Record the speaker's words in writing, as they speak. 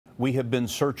We have been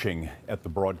searching at the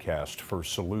broadcast for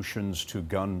solutions to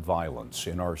gun violence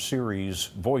in our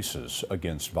series, Voices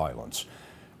Against Violence.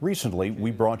 Recently, we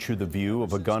brought you the view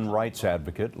of a gun rights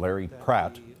advocate, Larry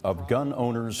Pratt, of Gun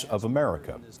Owners of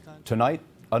America. Tonight,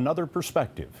 another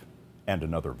perspective and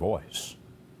another voice.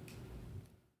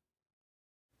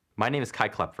 My name is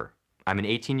Kloepfer. I'm an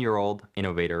 18-year-old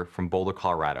innovator from Boulder,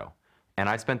 Colorado, and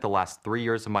I spent the last 3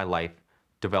 years of my life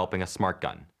developing a smart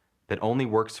gun that only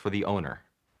works for the owner.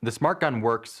 The smart gun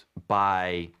works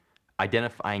by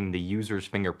identifying the user's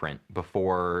fingerprint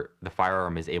before the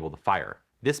firearm is able to fire.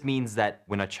 This means that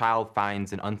when a child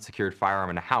finds an unsecured firearm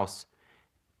in a house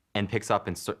and picks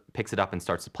it up and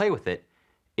starts to play with it,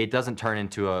 it doesn't turn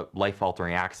into a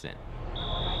life-altering accident.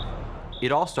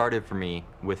 It all started for me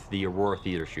with the Aurora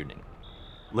theater shooting.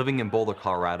 Living in Boulder,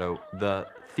 Colorado, the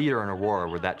theater in Aurora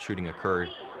where that shooting occurred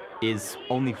is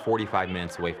only 45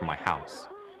 minutes away from my house,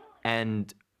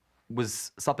 and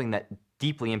was something that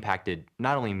deeply impacted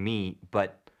not only me,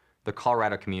 but the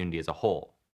Colorado community as a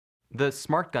whole. The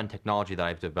smart gun technology that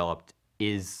I've developed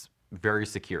is very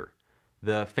secure.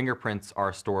 The fingerprints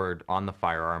are stored on the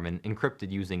firearm and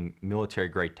encrypted using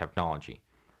military-grade technology.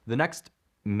 The next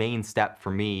main step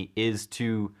for me is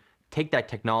to take that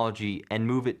technology and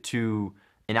move it to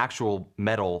an actual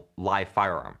metal live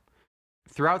firearm.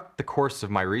 Throughout the course of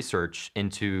my research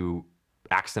into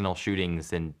accidental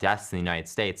shootings and deaths in the United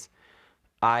States,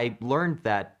 I learned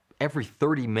that every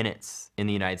 30 minutes in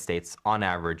the United States, on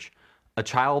average, a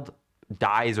child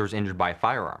dies or is injured by a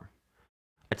firearm.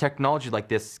 A technology like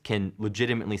this can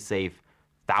legitimately save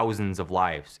thousands of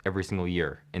lives every single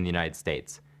year in the United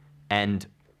States, and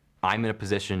I'm in a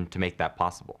position to make that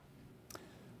possible.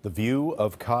 The view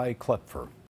of Kloepfer.